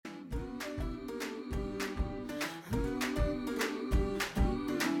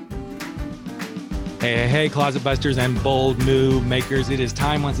Hey, Closet Busters and Bold Move Makers. It is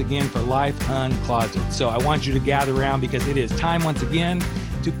time once again for Life Uncloseted. So I want you to gather around because it is time once again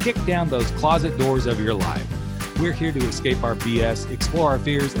to kick down those closet doors of your life. We're here to escape our BS, explore our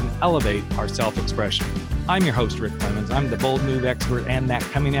fears, and elevate our self-expression. I'm your host, Rick Clemens. I'm the Bold Move expert and that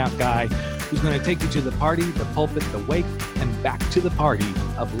coming out guy who's going to take you to the party, the pulpit, the wake, and back to the party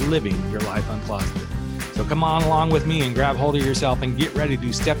of living your life uncloseted. So come on along with me and grab hold of yourself and get ready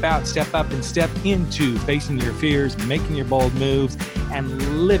to step out, step up, and step into facing your fears, making your bold moves,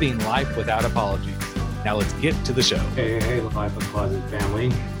 and living life without apologies. Now let's get to the show. Hey, Life Uncloseted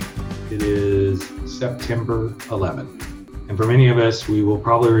family. It is September 11th. And for many of us, we will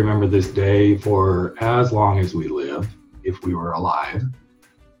probably remember this day for as long as we live, if we were alive,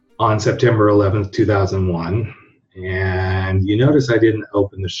 on September 11th, 2001. And you notice I didn't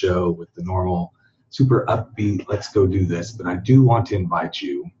open the show with the normal super upbeat, let's go do this. But I do want to invite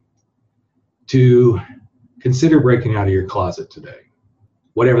you to consider breaking out of your closet today,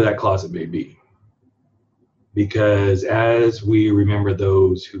 whatever that closet may be. Because as we remember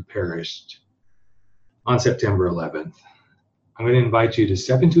those who perished on September 11th, I'm going to invite you to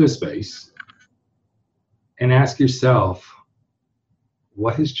step into a space and ask yourself,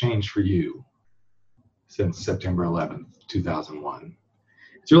 what has changed for you since September 11th, 2001?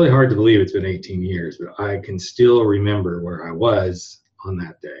 It's really hard to believe it's been 18 years, but I can still remember where I was on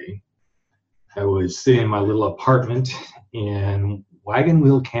that day. I was sitting in my little apartment in Wagon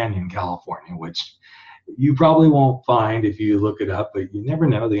Wheel Canyon, California, which you probably won't find if you look it up, but you never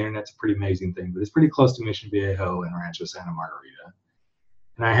know. The internet's a pretty amazing thing, but it's pretty close to Mission Viejo and Rancho Santa Margarita.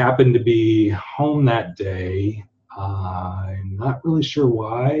 And I happened to be home that day. I'm not really sure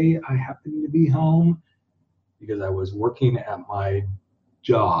why I happened to be home, because I was working at my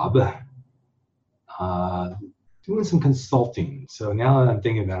job doing some consulting. So now that I'm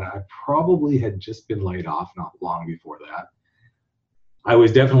thinking about it, I probably had just been laid off not long before that. I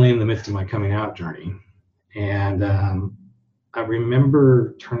was definitely in the midst of my coming out journey. And I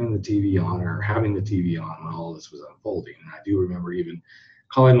remember turning the TV on or having the TV on when all this was unfolding. And I do remember even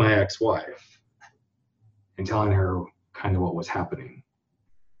calling my ex-wife and telling her kind of what was happening.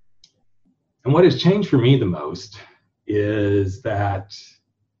 And what has changed for me the most is that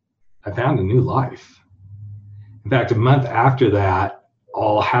I found a new life. In fact, a month after that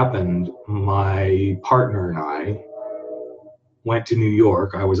all happened, my partner and I went to New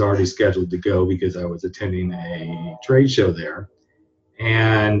York. I was already scheduled to go because I was attending a trade show there.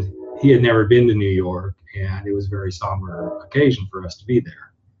 And he had never been to New York, and it was a very somber occasion for us to be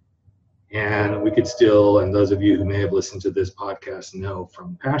there. And we could still, and those of you who may have listened to this podcast know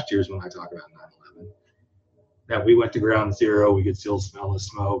from past years when I talk about 9/11, that we went to Ground Zero. We could still smell the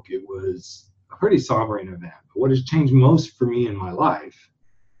smoke. It was a pretty sombering event. But what has changed most for me in my life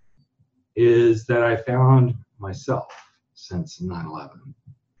is that I found myself since 9/11.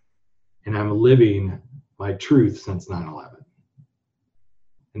 And I'm living my truth since 9/11.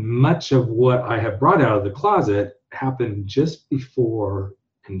 And much of what I have brought out of the closet happened just before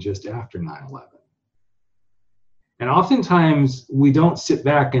and just after 9/11. And oftentimes we don't sit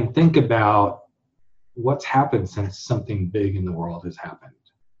back and think about what's happened since something big in the world has happened.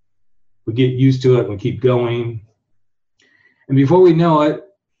 We get used to it, we keep going. And before we know it,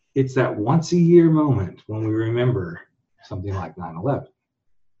 it's that once a year moment when we remember something like 9/11.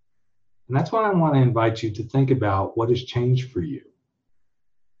 And that's why I want to invite you to think about what has changed for you.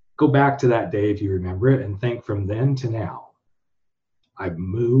 Go back to that day if you remember it and think from then to now. I've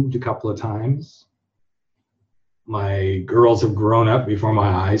moved a couple of times. My girls have grown up before my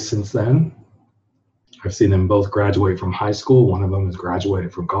eyes since then. I've seen them both graduate from high school. One of them has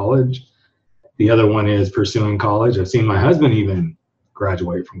graduated from college. The other one is pursuing college. I've seen my husband even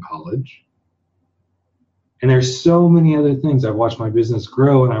graduate from college. And there's so many other things. I've watched my business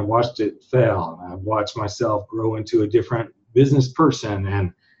grow and I've watched it fail. And I've watched myself grow into a different business person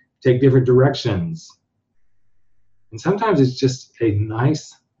and take different directions. And sometimes it's just a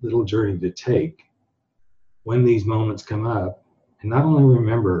nice little journey to take when these moments come up and not only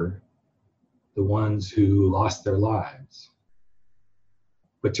remember the ones who lost their lives,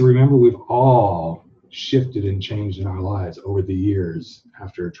 but to remember we've all shifted and changed in our lives over the years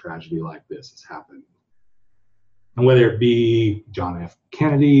after a tragedy like this has happened. And whether it be John F.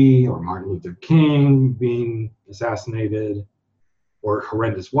 Kennedy or Martin Luther King being assassinated, or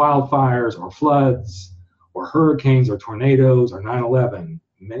horrendous wildfires or floods, or hurricanes or tornadoes or 9/11,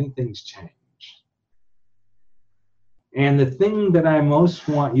 many things change. And the thing that I most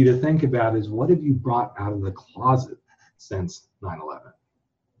want you to think about is, what have you brought out of the closet since 9/11?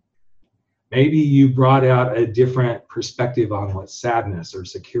 Maybe you brought out a different perspective on what sadness or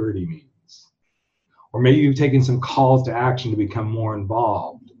security means. Or maybe you've taken some calls to action to become more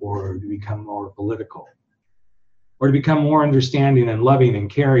involved, or to become more political, or to become more understanding and loving and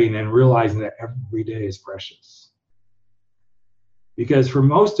caring, and realizing that every day is precious. Because for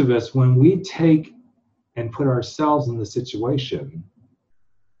most of us, when we take and put ourselves in the situation,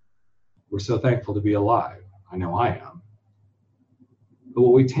 we're so thankful to be alive. I know I am. But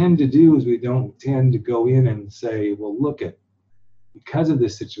what we tend to do is we don't tend to go in and say, well, look at, because of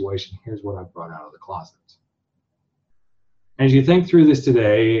this situation, here's what I've brought out of the closet. As you think through this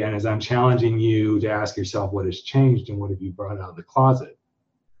today, and as I'm challenging you to ask yourself what has changed and what have you brought out of the closet,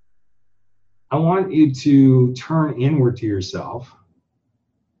 I want you to turn inward to yourself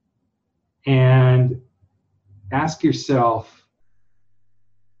and ask yourself,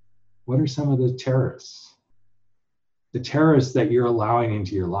 what are some of the terrorists that you're allowing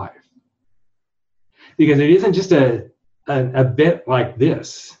into your life? Because it isn't just a bit like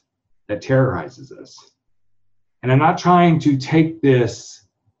this that terrorizes us. And I'm not trying to take this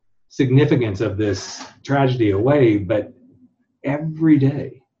significance of this tragedy away, but every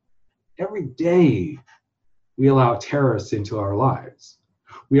day we allow terrorists into our lives.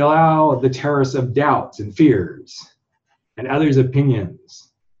 We allow the terrorists of doubts and fears and others'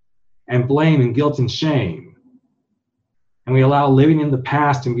 opinions and blame and guilt and shame. And we allow living in the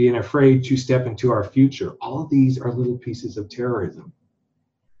past and being afraid to step into our future. All of these are little pieces of terrorism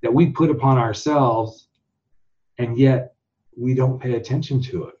that we put upon ourselves, and yet we don't pay attention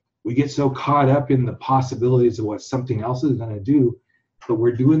to it. We get so caught up in the possibilities of what something else is going to do, but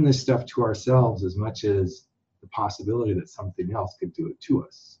we're doing this stuff to ourselves as much as the possibility that something else could do it to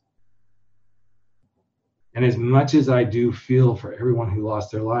us. And as much as I do feel for everyone who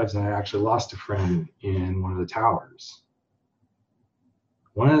lost their lives, and I actually lost a friend in one of the towers,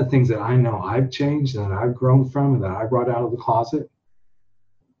 one of the things that I know I've changed and that I've grown from and that I brought out of the closet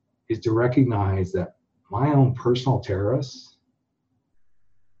is to recognize that my own personal terrorists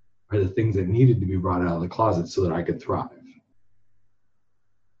are the things that needed to be brought out of the closet so that I could thrive.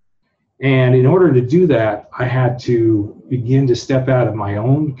 And in order to do that, I had to begin to step out of my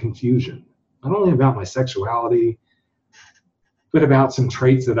own confusion, not only about my sexuality, but about some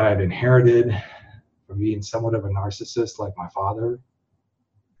traits that I've inherited from being somewhat of a narcissist like my father,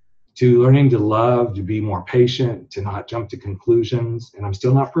 to learning to love, to be more patient, to not jump to conclusions. And I'm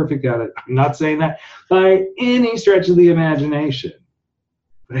still not perfect at it. I'm not saying that by any stretch of the imagination.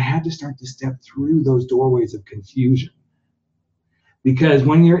 But I had to start to step through those doorways of confusion. Because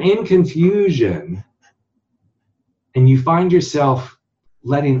when you're in confusion and you find yourself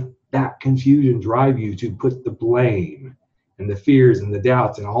letting that confusion drive you to put the blame and the fears and the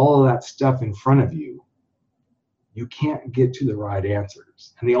doubts and all of that stuff in front of you, you can't get to the right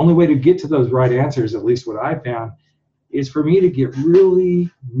answers. And the only way to get to those right answers, at least what I found, is for me to get really,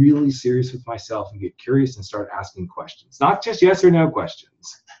 really serious with myself and get curious and start asking questions. Not just yes or no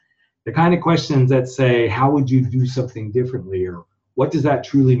questions. The kind of questions that say, how would you do something differently? Or what does that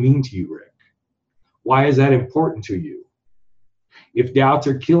truly mean to you, Rick? Why is that important to you? If doubts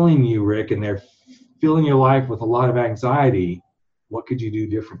are killing you, Rick, and they're filling your life with a lot of anxiety, what could you do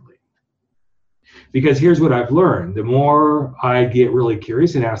differently? Because here's what I've learned. The more I get really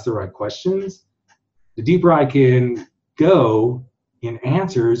curious and ask the right questions, the deeper I can go in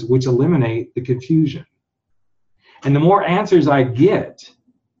answers which eliminate the confusion. And the more answers I get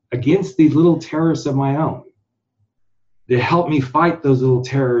against these little terrorists of my own, they help me fight those little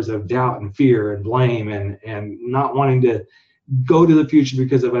terrors of doubt and fear and blame and not wanting to go to the future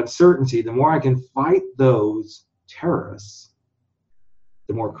because of uncertainty. The more I can fight those terrorists,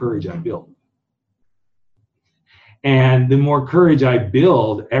 the more courage I build. And the more courage I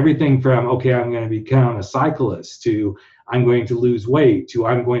build, everything from, okay, I'm going to become a cyclist, to I'm going to lose weight, to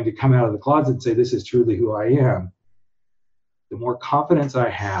I'm going to come out of the closet and say, this is truly who I am, the more confidence I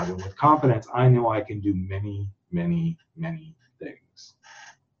have. And with confidence, I know I can do many, many, many things.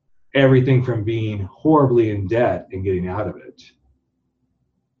 Everything from being horribly in debt and getting out of it,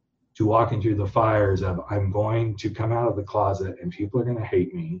 to walking through the fires of, I'm going to come out of the closet and people are going to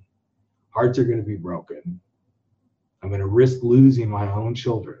hate me. Hearts are going to be broken. I'm going to risk losing my own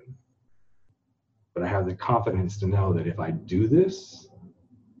children. But I have the confidence to know that if I do this,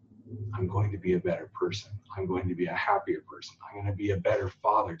 I'm going to be a better person. I'm going to be a happier person. I'm going to be a better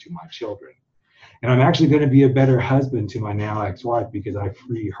father to my children. And I'm actually going to be a better husband to my now ex-wife, because I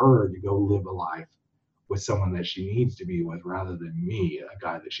free her to go live a life with someone that she needs to be with, rather than me, a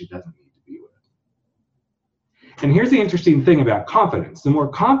guy that she doesn't need to be with. And here's the interesting thing about confidence. The more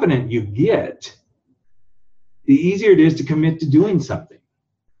confident you get, the easier it is to commit to doing something.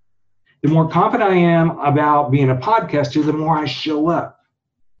 The more confident I am about being a podcaster, the more I show up.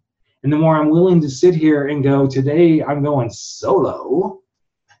 And the more I'm willing to sit here and go, today I'm going solo,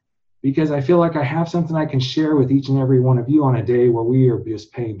 because I feel like I have something I can share with each and every one of you on a day where we are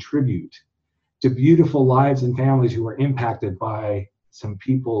just paying tribute to beautiful lives and families who were impacted by some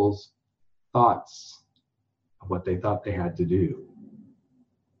people's thoughts of what they thought they had to do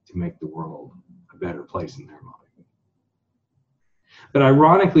to make the world a better place in their mind. But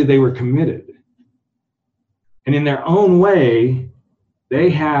ironically, they were committed. And in their own way, they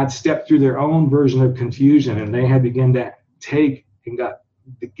had stepped through their own version of confusion, and they had begun to take and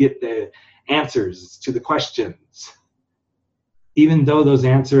get the answers to the questions, even though those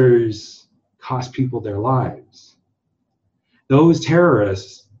answers cost people their lives. Those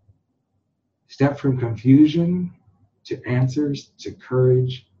terrorists stepped from confusion to answers, to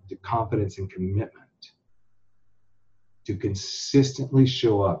courage, to confidence and commitment, to consistently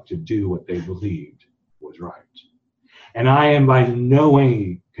show up to do what they believed was right. And I am by no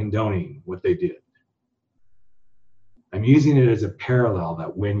way condoning what they did. I'm using it as a parallel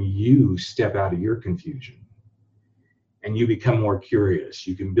that when you step out of your confusion and you become more curious,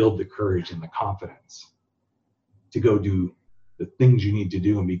 you can build the courage and the confidence to go do the things you need to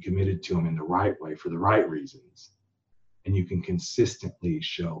do and be committed to them in the right way for the right reasons. And you can consistently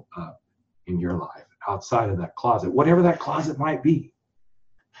show up in your life outside of that closet, whatever that closet might be.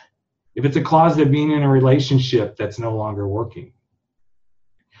 If it's a closet of being in a relationship that's no longer working,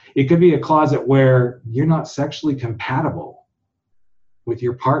 it could be a closet where you're not sexually compatible with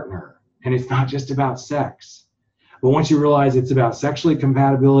your partner, and it's not just about sex. But once you realize it's about sexually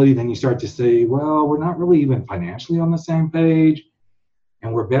compatibility, then you start to say, well, we're not really even financially on the same page,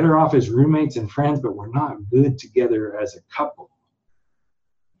 and we're better off as roommates and friends, but we're not good together as a couple.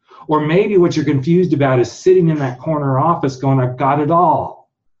 Or maybe what you're confused about is sitting in that corner office going, I've got it all,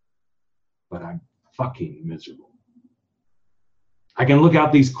 but I'm fucking miserable. I can look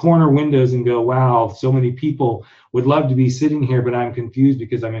out these corner windows and go, wow, so many people would love to be sitting here, but I'm confused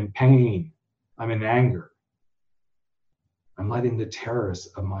because I'm in pain. I'm in anger. I'm letting the terrorists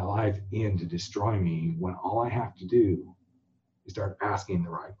of my life in to destroy me when all I have to do is start asking the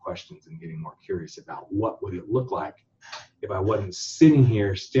right questions and getting more curious about what would it look like if I wasn't sitting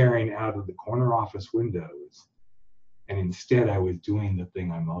here staring out of the corner office windows, and instead I was doing the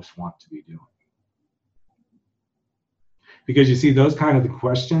thing I most want to be doing. Because you see, those kind of the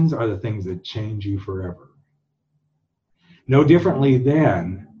questions are the things that change you forever. No differently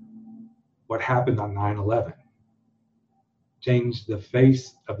than what happened on 9/11. Changed the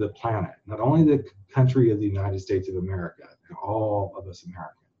face of the planet, not only the country of the United States of America and all of us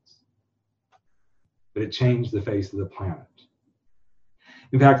Americans, but it changed the face of the planet.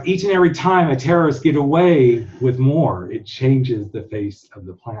 In fact, each and every time a terrorist gets away with more, it changes the face of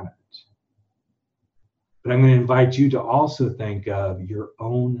the planet. But I'm going to invite you to also think of your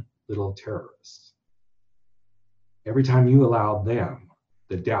own little terrorists. Every time you allow them,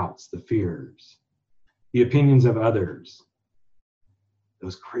 the doubts, the fears, the opinions of others,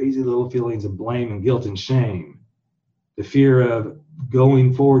 those crazy little feelings of blame and guilt and shame, the fear of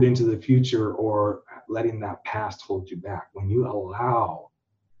going forward into the future or letting that past hold you back, when you allow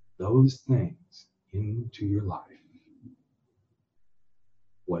those things into your life,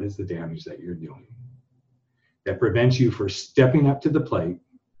 what is the damage that you're doing that prevents you from stepping up to the plate,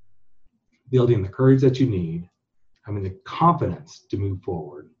 building the courage that you need, having the confidence to move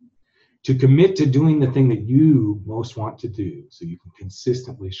forward, to commit to doing the thing that you most want to do so you can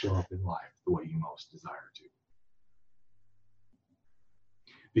consistently show up in life the way you most desire to.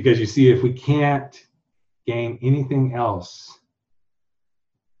 Because you see, if we can't gain anything else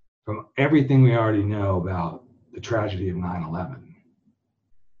from everything we already know about the tragedy of 9/11,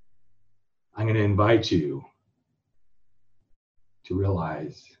 I'm going to invite you to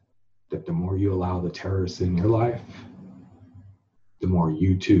realize that the more you allow the terrorists in your life, the more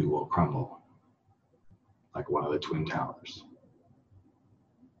you too will crumble like one of the Twin Towers.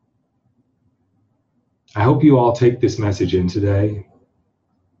 I hope you all take this message in today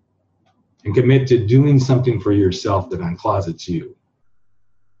and commit to doing something for yourself that unclosets you.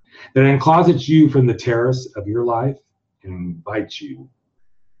 That unclosets you from the terrorists of your life and invites you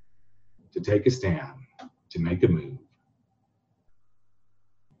to take a stand, to make a move,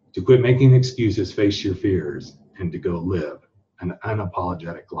 to quit making excuses, face your fears, and to go live an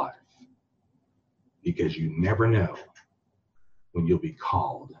unapologetic life. Because you never know when you'll be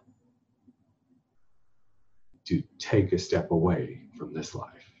called to take a step away from this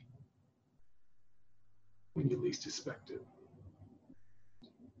life when you least expect it.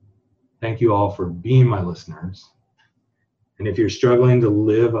 Thank you all for being my listeners. And if you're struggling to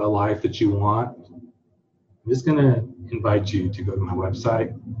live a life that you want, I'm just going to invite you to go to my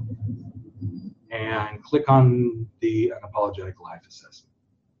website and click on the Unapologetic Life Assessment.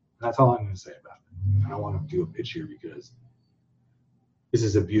 That's all I'm going to say about it. I don't want to do a pitch here because this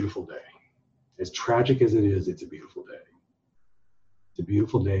is a beautiful day. As tragic as it is, it's a beautiful day. It's a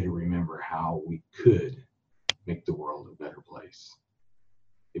beautiful day to remember how we could make the world a better place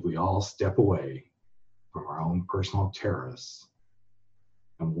if we all step away from our own personal terrorists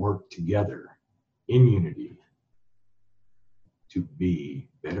and work together in unity to be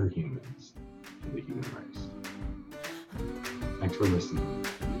better humans in the human race. Thanks for listening.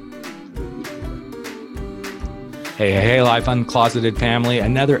 Hey, Life Uncloseted family.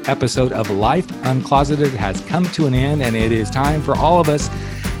 Another episode of Life Uncloseted has come to an end, and it is time for all of us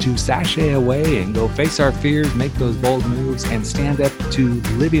to sashay away and go face our fears, make those bold moves, and stand up to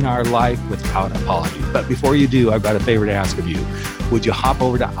living our life without apologies. But before you do, I've got a favor to ask of you. Would you hop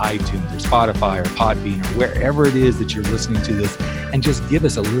over to iTunes or Spotify or Podbean or wherever it is that you're listening to this and just give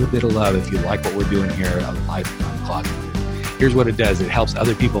us a little bit of love if you like what we're doing here at Life Uncloseted. Here's what it does. It helps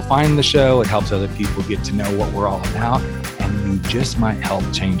other people find the show. It helps other people get to know what we're all about. And you just might help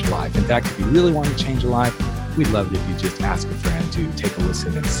change a life. In fact, if you really want to change a life, we'd love it if you just ask a friend to take a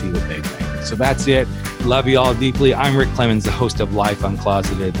listen and see what they think. So that's it. Love you all deeply. I'm Rick Clemens, the host of Life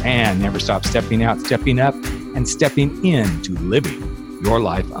Uncloseted, and never stop stepping out, stepping up, and stepping into living your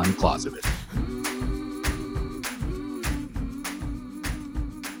life uncloseted.